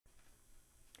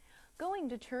going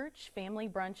to church, family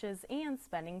brunches, and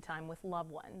spending time with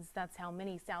loved ones. That's how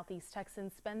many Southeast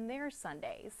Texans spend their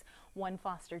Sundays. One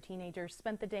foster teenager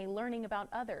spent the day learning about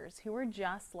others who are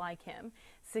just like him.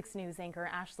 6 News anchor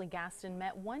Ashley Gaston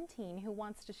met one teen who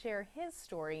wants to share his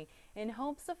story in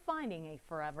hopes of finding a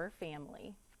forever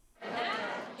family.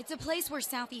 It's a place where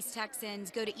Southeast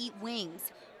Texans go to eat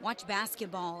wings, watch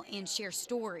basketball, and share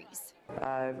stories.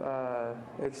 I've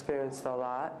experienced a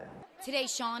lot. Today,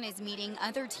 Sean is meeting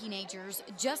other teenagers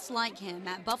just like him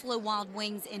at Buffalo Wild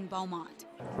Wings in Beaumont.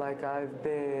 Like I've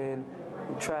been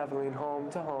traveling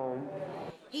home to home.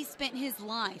 He's spent his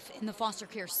life in the foster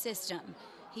care system.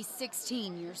 He's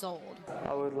 16 years old.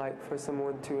 I would like for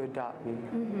someone to adopt me.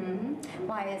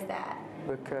 Why is that?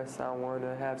 Because I want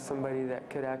to have somebody that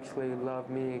could actually love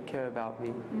me and care about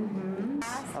me.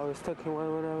 I was taking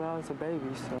one when I was a baby.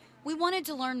 So. We wanted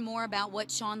to learn more about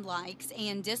what Sean likes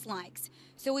and dislikes,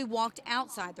 so we walked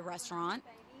outside the restaurant.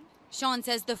 Sean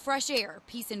says the fresh air,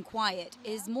 peace and quiet,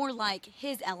 is more like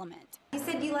his element. You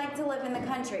said you like to live in the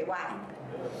country. Why?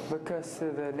 Because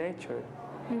of the nature.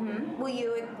 Will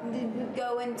you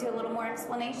go into a little more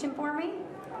explanation for me?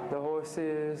 The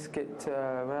horses, get to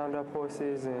round up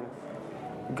horses and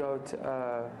go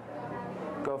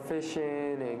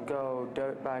fishing and go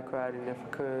dirt bike riding if I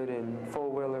could, and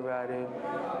four-wheeler riding.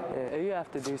 And you have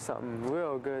to do something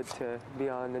real good to be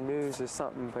on the news or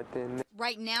something, but then...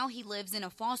 Right now he lives in a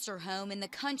foster home in the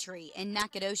country in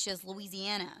Nacogdoches,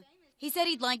 Louisiana. He said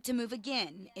he'd like to move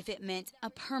again if it meant a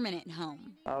permanent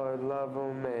home. I would love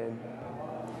them and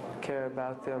care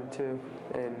about them too,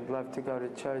 and love to go to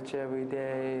church every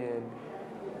day and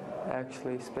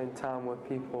actually spend time with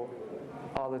people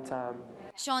all the time.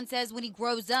 Sean says when he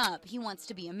grows up, he wants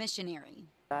to be a missionary.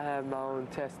 I have my own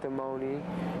testimony,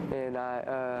 and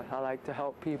I like to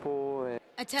help people. And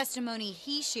a testimony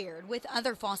he shared with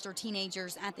other foster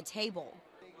teenagers at the table.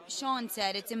 Sean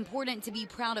said it's important to be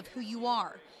proud of who you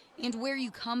are and where you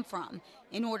come from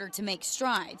in order to make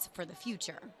strides for the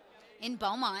future. In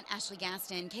Beaumont, Ashley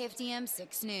Gaston, KFDM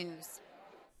 6 News.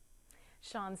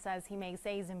 Sean says he makes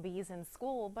A's and B's in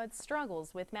school but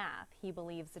struggles with math. He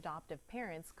believes adoptive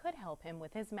parents could help him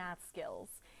with his math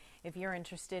skills. If you're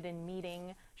interested in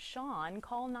meeting Sean,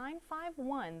 call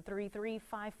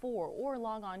 951-3354 or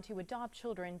log on to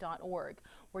adoptchildren.org,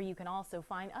 where you can also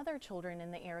find other children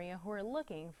in the area who are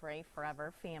looking for a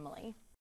forever family.